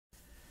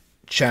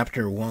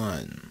Chapter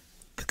 1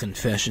 The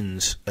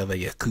Confessions of a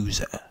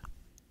Yakuza.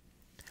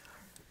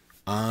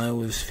 I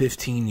was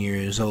 15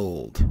 years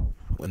old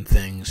when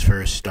things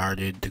first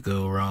started to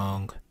go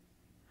wrong.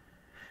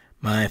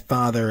 My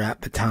father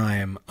at the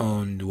time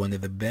owned one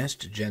of the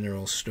best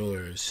general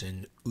stores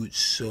in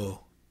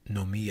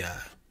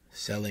Utsunomiya,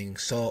 selling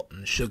salt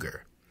and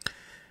sugar,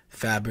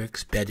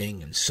 fabrics,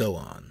 bedding, and so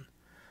on.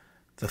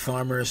 The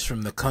farmers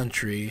from the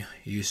country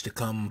used to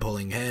come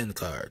pulling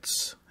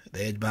handcarts.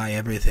 They'd buy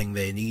everything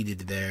they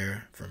needed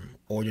there, from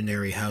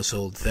ordinary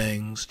household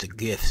things to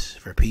gifts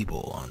for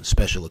people on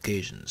special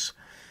occasions.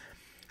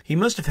 He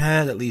must have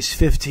had at least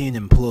 15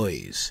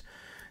 employees.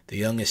 The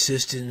young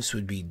assistants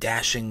would be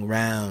dashing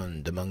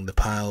round among the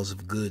piles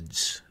of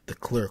goods, the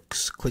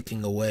clerks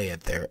clicking away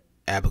at their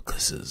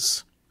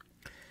abacuses.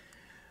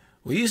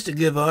 We used to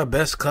give our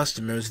best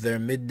customers their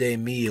midday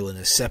meal in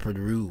a separate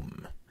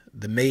room.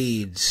 The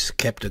maids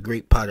kept a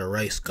great pot of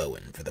rice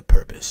going for the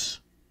purpose.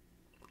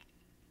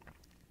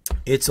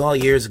 It's all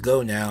years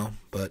ago now,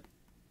 but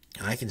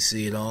I can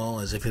see it all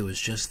as if it was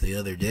just the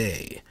other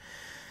day.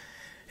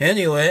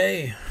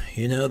 Anyway,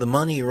 the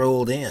money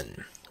rolled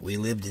in. We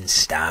lived in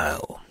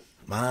style.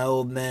 My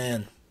old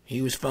man,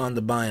 he was fond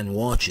of buying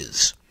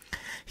watches.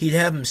 He'd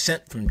have 'em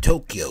sent from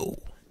Tokyo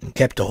and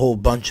kept a whole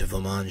bunch of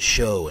them on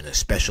show in a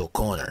special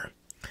corner.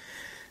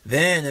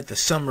 Then, at the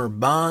Summer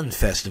Bond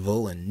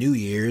Festival and New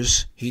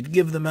Year's, he'd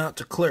give them out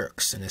to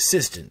clerks and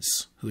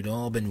assistants who'd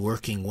all been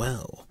working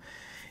well.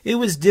 It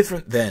was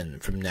different then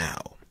from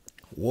now.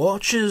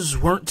 Watches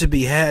weren't to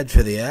be had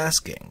for the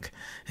asking,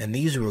 and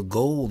these were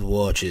gold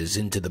watches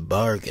into the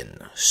bargain,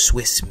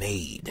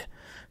 Swiss-made.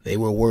 They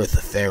were worth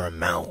a fair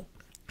amount.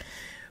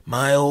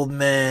 My old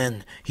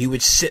man, he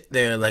would sit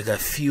there like a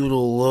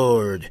feudal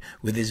lord,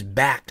 with his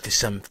back to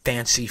some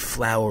fancy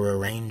flower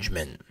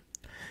arrangement.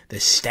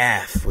 The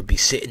staff would be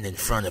sitting in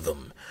front of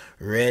him,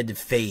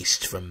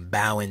 red-faced from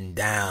bowing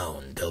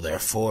down till their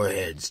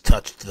foreheads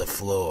touched the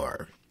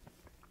floor.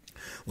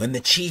 When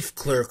the chief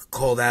clerk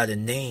called out a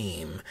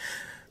name,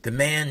 the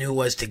man who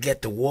was to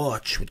get the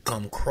watch would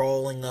come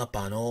crawling up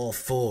on all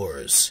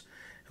fours.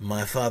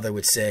 My father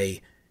would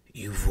say,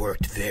 "You've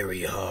worked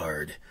very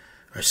hard,"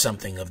 or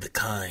something of the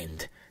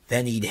kind.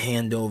 Then he'd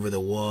hand over the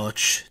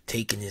watch,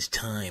 taking his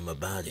time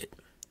about it.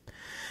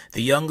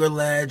 The younger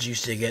lads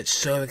used to get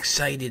so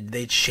excited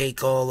they'd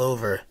shake all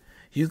over.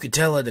 You could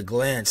tell at a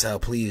glance how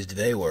pleased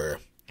they were.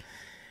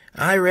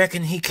 I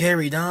reckon he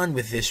carried on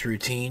with this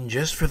routine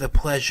just for the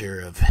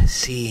pleasure of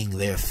seeing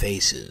their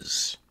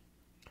faces.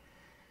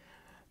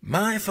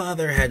 My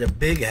father had a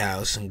big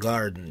house and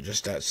garden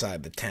just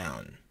outside the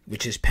town,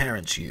 which his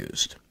parents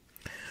used.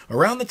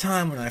 Around the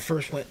time when I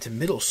first went to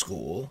middle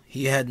school,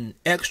 he had an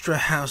extra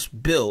house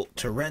built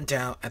to rent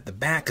out at the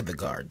back of the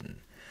garden.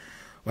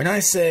 When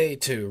I say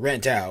to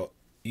rent out,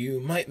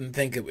 you mightn't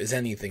think it was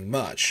anything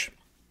much.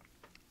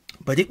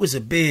 But it was a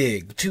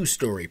big,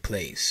 two-story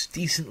place,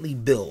 decently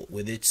built,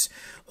 with its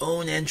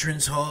own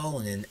entrance hall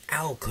and an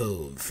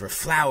alcove for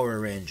flower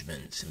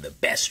arrangements in the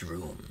best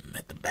room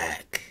at the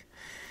back.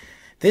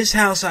 This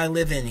house I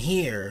live in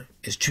here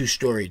is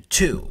two-storied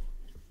too,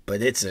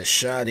 but it's a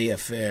shoddy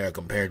affair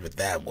compared with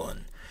that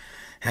one.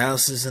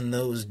 Houses in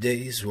those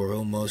days were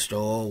almost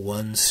all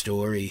one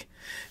story.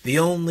 The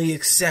only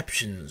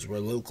exceptions were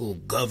local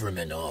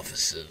government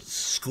offices,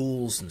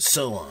 schools, and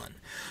so on.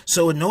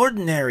 So an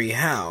ordinary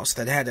house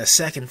that had a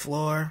second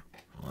floor,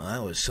 well,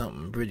 that was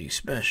something pretty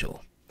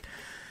special.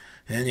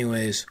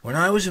 Anyways, when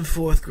I was in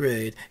 4th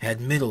grade at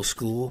middle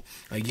school,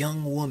 a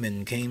young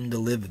woman came to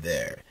live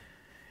there.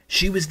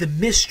 She was the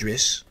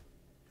mistress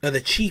of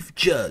the chief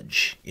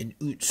judge in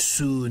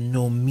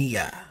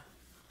Utsunomiya.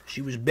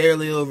 She was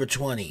barely over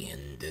 20,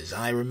 and as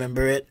I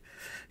remember it,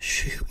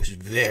 she was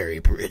very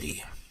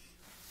pretty.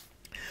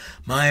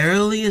 My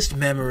earliest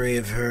memory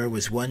of her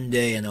was one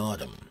day in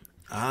autumn.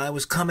 I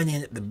was coming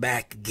in at the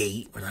back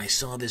gate when I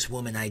saw this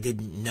woman I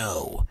didn't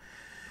know.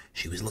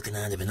 She was looking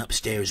out of an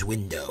upstairs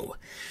window.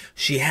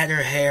 She had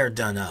her hair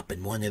done up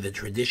in one of the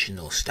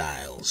traditional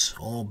styles,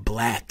 all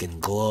black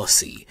and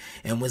glossy,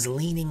 and was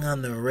leaning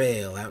on the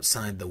rail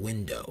outside the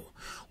window,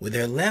 with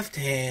her left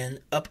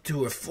hand up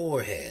to her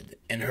forehead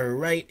and her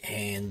right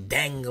hand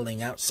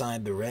dangling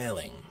outside the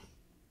railing.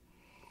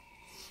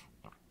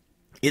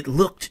 It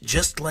looked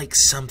just like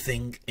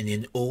something in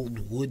an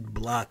old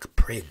woodblock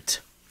print.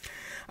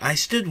 I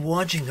stood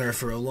watching her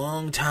for a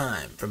long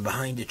time from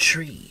behind a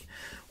tree,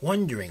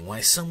 wondering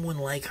why someone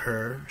like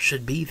her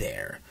should be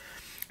there.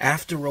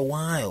 After a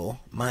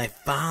while, my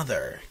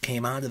father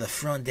came out of the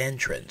front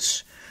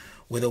entrance,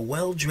 with a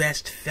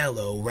well-dressed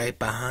fellow right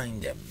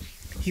behind him.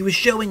 He was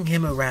showing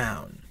him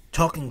around,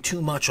 talking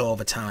too much all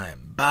the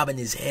time, bobbing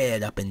his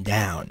head up and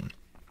down.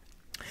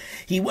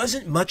 He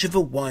wasn't much of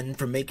a one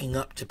for making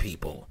up to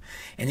people,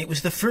 and it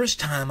was the first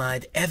time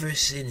I'd ever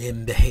seen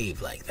him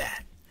behave like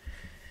that.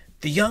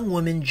 The young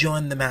woman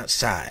joined them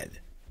outside.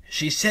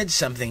 She said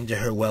something to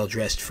her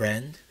well-dressed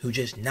friend, who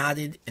just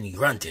nodded and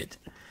grunted.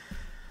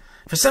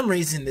 For some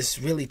reason, this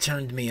really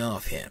turned me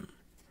off him.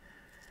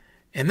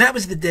 And that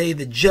was the day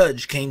the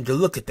judge came to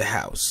look at the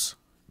house.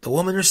 The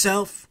woman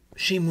herself,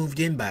 she moved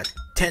in about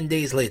 10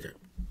 days later.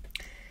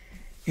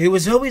 It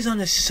was always on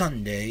a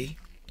Sunday,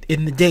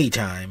 in the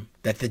daytime,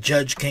 that the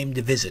judge came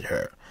to visit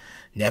her.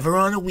 Never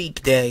on a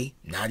weekday,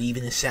 not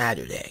even a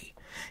Saturday.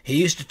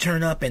 He used to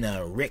turn up in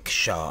a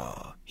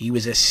rickshaw. He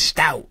was a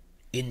stout,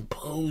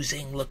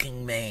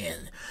 imposing-looking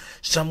man,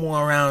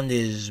 somewhere around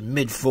his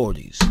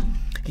mid-40s.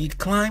 He'd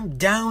climb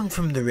down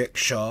from the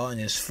rickshaw in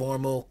his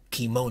formal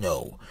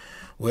kimono,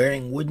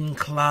 wearing wooden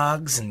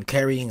clogs and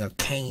carrying a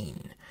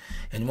cane.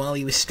 And while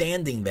he was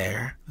standing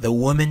there, the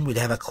woman would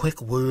have a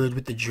quick word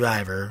with the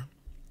driver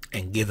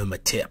and give him a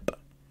tip.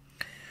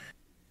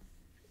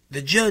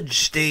 The judge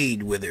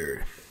stayed with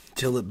her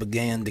till it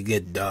began to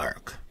get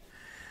dark,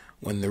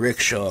 when the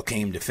rickshaw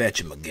came to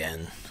fetch him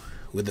again,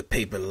 with a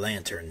paper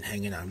lantern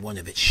hanging on one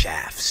of its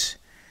shafts.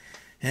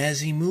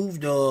 As he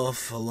moved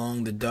off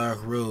along the dark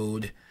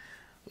road,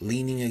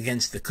 leaning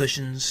against the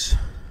cushions,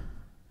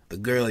 the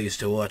girl used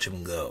to watch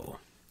him go.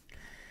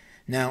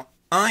 Now,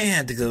 I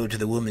had to go to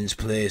the woman's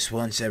place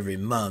once every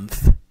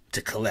month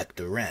to collect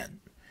the rent.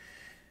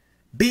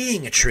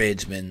 Being a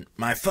tradesman,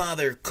 my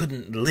father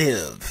couldn't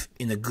live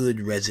in a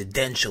good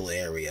residential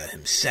area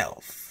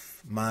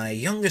himself. My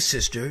younger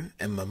sister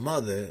and my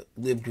mother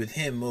lived with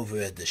him over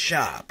at the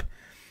shop,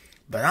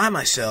 but I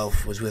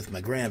myself was with my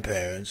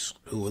grandparents,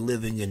 who were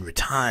living in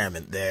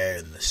retirement there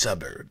in the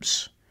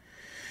suburbs.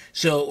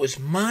 So it was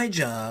my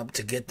job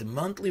to get the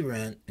monthly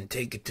rent and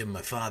take it to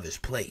my father's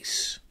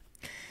place.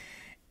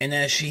 And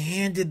as she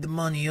handed the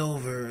money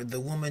over, the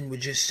woman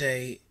would just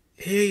say,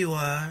 "Here you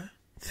are,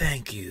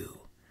 thank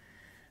you."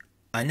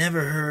 I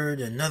never heard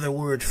another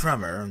word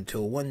from her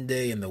until one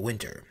day in the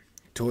winter,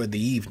 toward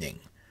the evening.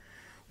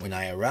 When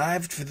I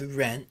arrived for the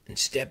rent and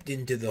stepped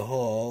into the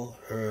hall,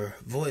 her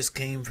voice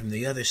came from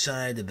the other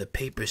side of the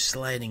paper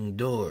sliding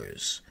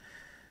doors.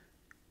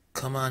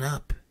 "Come on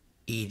up,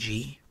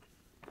 E.G."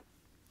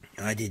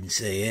 I didn't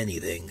say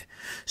anything,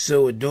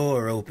 so a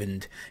door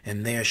opened,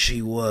 and there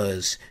she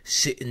was,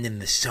 sitting in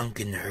the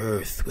sunken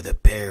hearth with a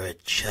pair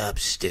of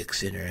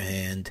chopsticks in her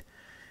hand.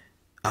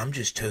 "I'm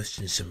just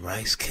toasting some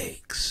rice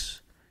cakes.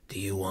 Do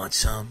you want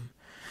some?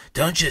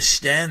 Don't just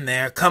stand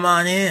there. Come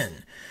on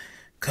in.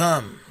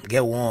 Come,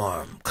 get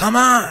warm. Come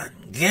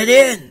on, get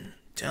in.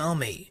 Tell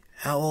me,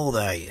 how old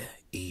are you,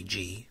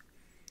 E.G.?"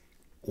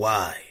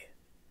 "Why?"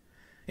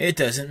 "It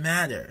doesn't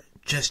matter.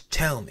 Just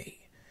tell me."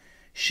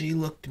 She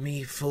looked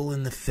me full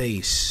in the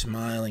face,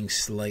 smiling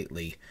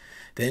slightly.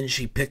 Then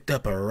she picked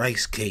up a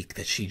rice cake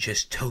that she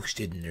just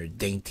toasted in her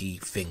dainty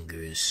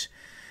fingers.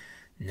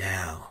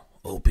 "Now,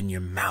 open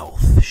your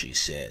mouth," she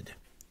said.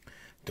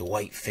 The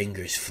white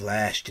fingers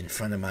flashed in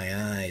front of my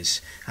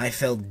eyes. I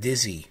felt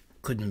dizzy,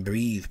 couldn't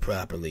breathe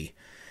properly.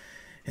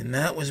 And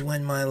that was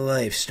when my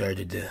life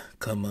started to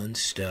come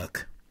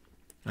unstuck.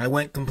 I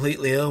went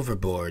completely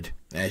overboard,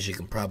 as you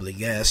can probably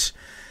guess.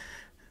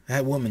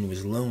 That woman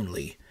was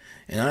lonely,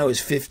 and I was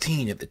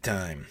 15 at the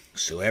time,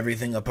 so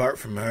everything apart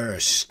from her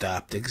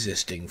stopped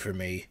existing for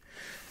me.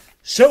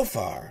 So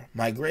far,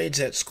 my grades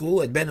at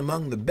school had been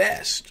among the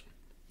best,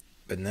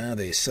 but now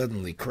they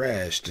suddenly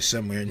crashed to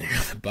somewhere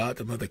near the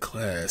bottom of the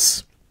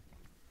class.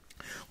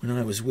 When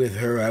I was with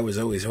her, I was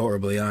always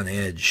horribly on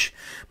edge,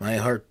 my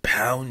heart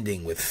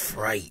pounding with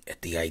fright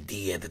at the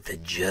idea that the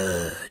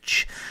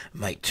judge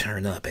might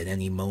turn up at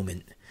any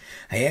moment.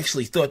 I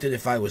actually thought that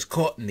if I was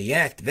caught in the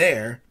act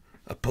there,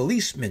 a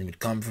policeman would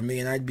come for me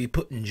and I'd be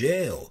put in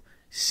jail,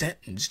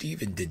 sentenced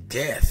even to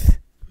death,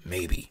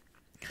 maybe.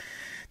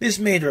 This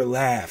made her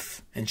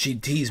laugh, and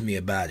she'd tease me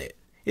about it.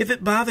 "If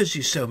it bothers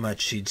you so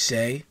much," she'd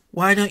say,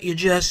 "why don't you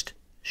just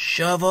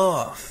shove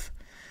off?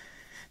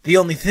 The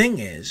only thing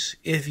is,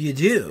 if you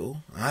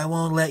do, I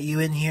won't let you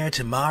in here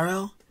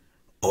tomorrow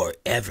or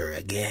ever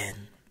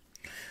again."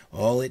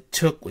 All it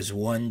took was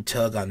one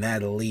tug on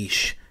that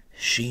leash.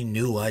 She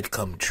knew I'd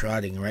come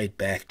trotting right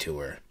back to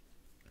her.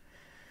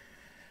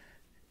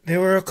 There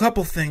were a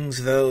couple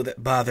things, though,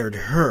 that bothered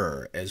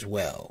her as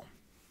well.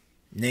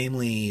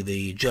 Namely,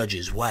 the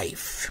judge's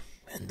wife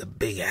and the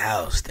big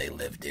house they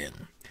lived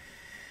in.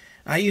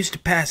 I used to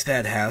pass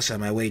that house on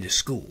my way to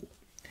school.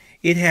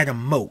 It had a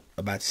moat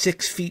about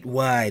 6 feet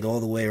wide all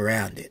the way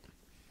around it.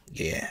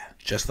 Yeah,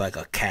 just like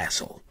a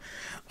castle.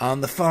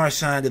 On the far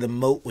side of the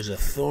moat was a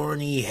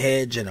thorny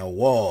hedge and a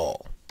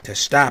wall to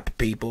stop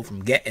people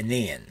from getting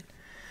in.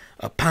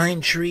 A pine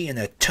tree and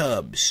a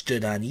tub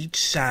stood on each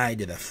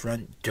side of the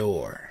front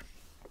door.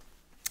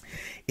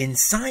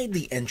 Inside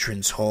the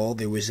entrance hall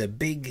there was a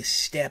big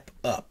step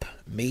up,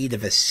 made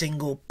of a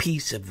single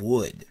piece of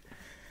wood.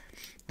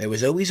 There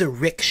was always a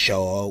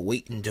rickshaw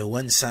waiting to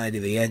one side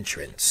of the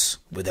entrance,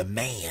 with a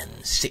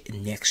man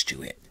sitting next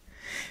to it.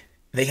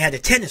 They had a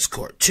tennis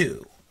court,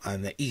 too,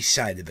 on the east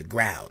side of the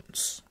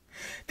grounds.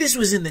 This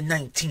was in the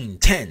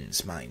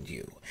 1910s, mind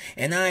you,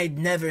 and I'd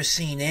never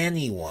seen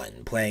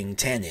anyone playing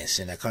tennis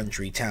in a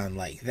country town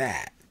like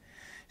that.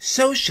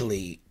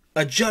 Socially,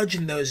 a judge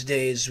in those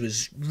days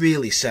was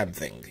really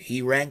something.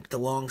 He ranked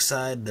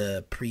alongside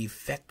the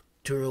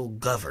prefectural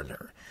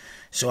governor,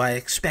 so I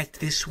expect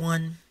this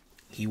one,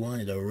 he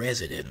wanted a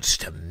residence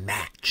to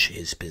match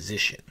his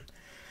position.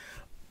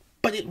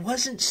 But it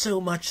wasn't so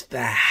much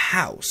the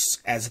house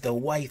as the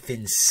wife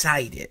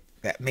inside it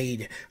that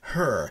made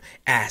her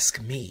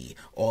ask me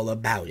all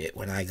about it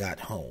when I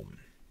got home.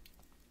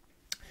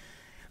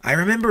 I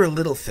remember a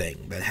little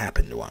thing that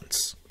happened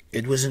once.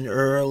 It was an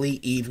early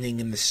evening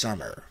in the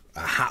summer.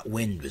 A hot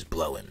wind was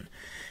blowing,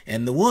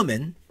 and the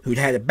woman, who'd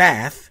had a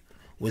bath,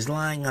 was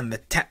lying on the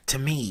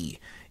tatami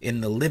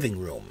in the living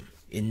room,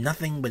 in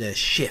nothing but a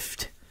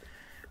shift.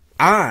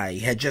 I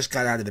had just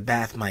got out of the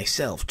bath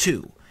myself,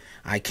 too.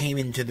 I came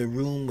into the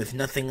room with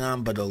nothing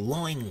on but a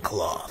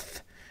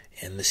loincloth,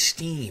 and the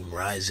steam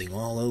rising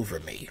all over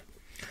me.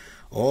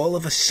 All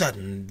of a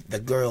sudden, the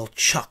girl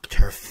chucked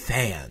her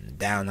fan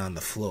down on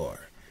the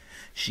floor.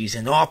 "She's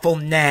an awful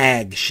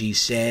nag," she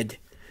said.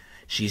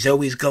 "She's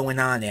always going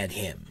on at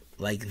him,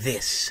 like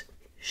this."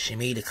 She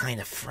made a kind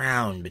of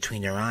frown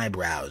between her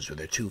eyebrows with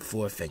her two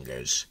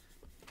forefingers.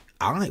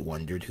 I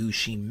wondered who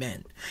she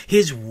meant.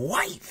 "His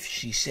wife,"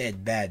 she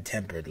said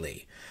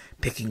bad-temperedly,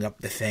 picking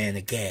up the fan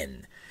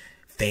again,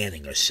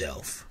 fanning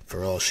herself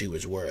for all she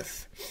was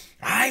worth.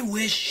 "I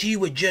wish she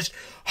would just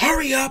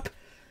hurry up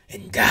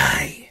and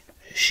die,"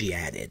 she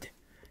added.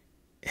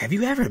 "Have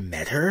you ever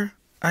met her?"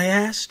 I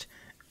asked.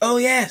 "Oh,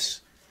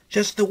 yes,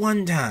 just the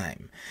one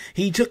time.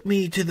 He took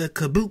me to the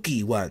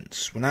kabuki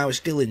once, when I was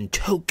still in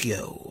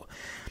Tokyo.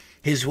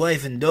 His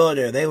wife and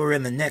daughter, they were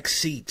in the next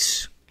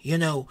seats. You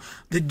know,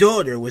 the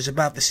daughter was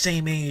about the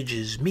same age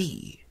as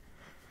me."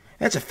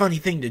 "That's a funny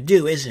thing to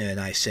do, isn't it?"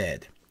 I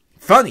said.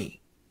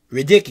 "Funny?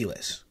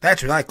 Ridiculous.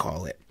 That's what I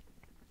call it."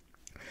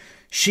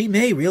 She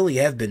may really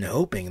have been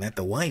hoping that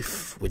the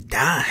wife would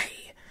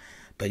die.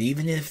 But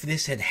even if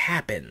this had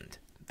happened,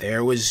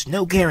 there was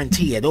no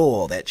guarantee at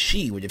all that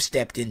she would have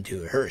stepped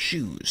into her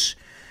shoes,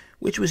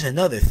 which was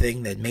another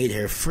thing that made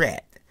her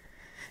fret.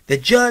 The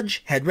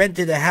judge had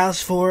rented a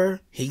house for her.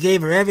 He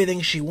gave her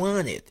everything she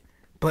wanted,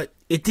 but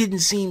it didn't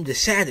seem to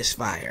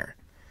satisfy her.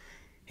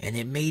 And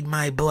it made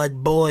my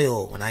blood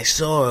boil when I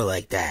saw her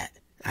like that.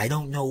 I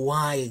don't know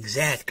why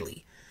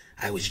exactly.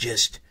 I was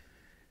just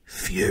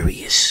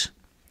furious.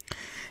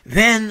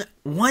 Then,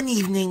 one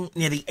evening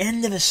near the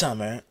end of the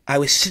summer, I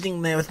was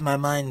sitting there with my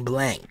mind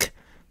blank,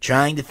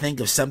 trying to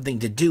think of something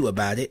to do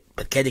about it,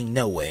 but getting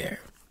nowhere.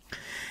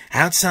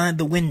 Outside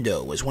the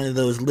window was one of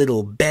those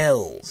little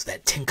bells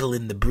that tinkle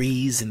in the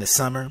breeze in the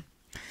summer.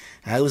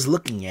 I was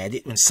looking at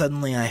it when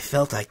suddenly I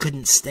felt I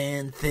couldn't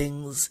stand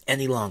things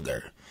any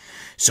longer.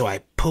 So I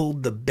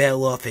pulled the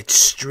bell off its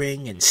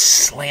string and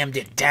slammed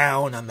it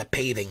down on the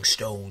paving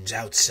stones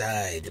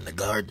outside in the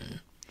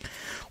garden.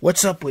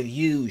 "What's up with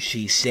you?"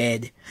 she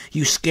said.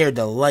 "You scared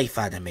the life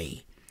out of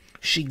me."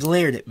 She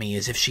glared at me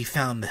as if she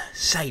found the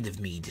sight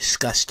of me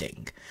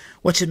disgusting.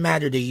 "What's the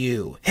matter to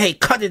you?" "Hey,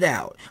 cut it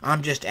out.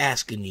 I'm just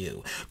asking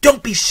you."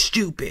 "Don't be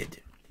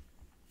stupid."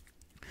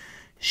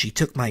 She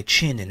took my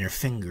chin in her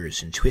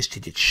fingers and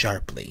twisted it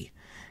sharply,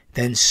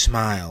 then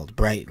smiled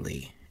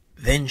brightly.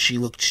 Then she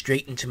looked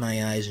straight into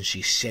my eyes and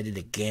she said it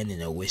again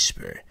in a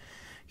whisper.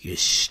 "You're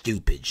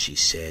stupid," she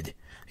said.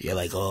 "You're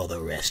like all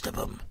the rest of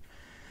them."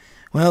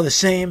 Well, the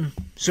same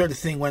sort of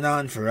thing went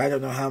on for I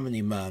don't know how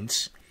many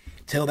months,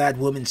 till that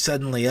woman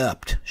suddenly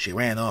upped. She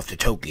ran off to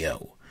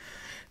Tokyo.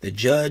 The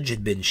judge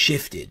had been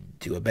shifted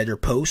to a better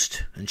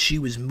post, and she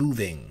was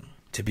moving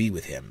to be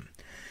with him.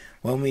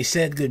 When we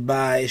said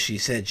goodbye, she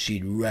said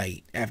she'd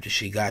write after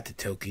she got to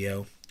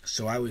Tokyo,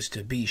 so I was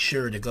to be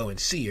sure to go and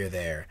see her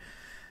there.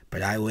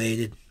 But I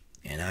waited,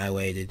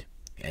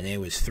 and it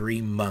was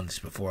 3 months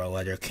before a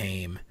letter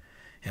came,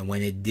 and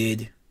when it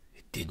did,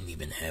 it didn't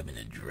even have an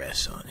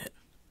address on it.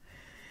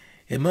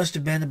 It must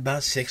have been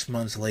about 6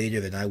 months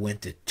later that I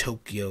went to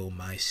Tokyo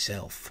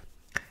myself.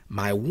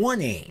 My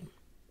one aim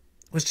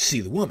was to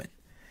see the woman.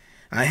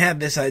 I had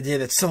this idea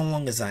that so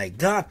long as I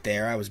got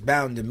there, I was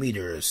bound to meet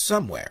her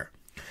somewhere.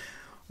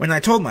 When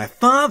I told my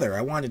father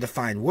I wanted to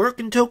find work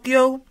in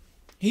Tokyo,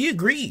 he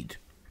agreed.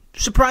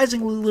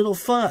 Surprisingly little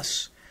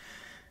fuss.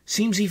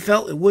 Seems he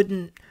felt it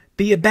wouldn't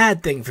be a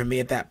bad thing for me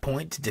at that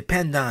point to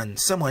depend on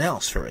someone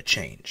else for a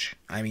change.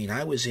 I mean,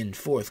 I was in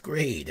 4th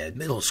grade at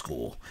middle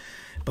school,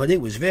 but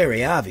it was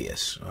very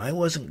obvious I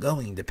wasn't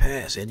going to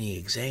pass any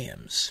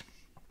exams.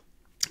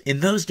 In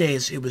those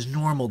days, it was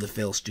normal to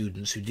fail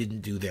students who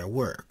didn't do their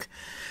work,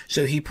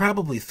 so he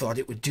probably thought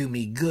it would do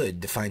me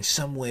good to find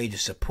some way to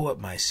support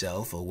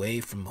myself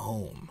away from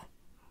home.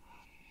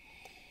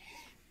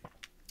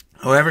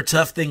 However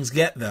tough things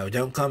get, though,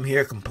 don't come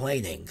here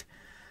complaining.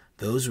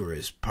 Those were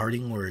his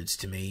parting words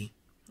to me.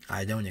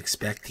 I don't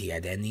expect he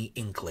had any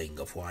inkling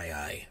of why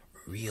I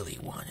really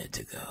wanted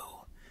to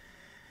go.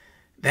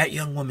 That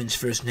young woman's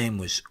first name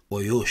was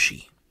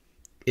Oyoshi.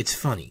 It's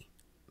funny,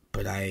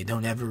 but I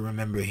don't ever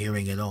remember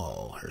hearing at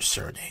all her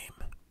surname.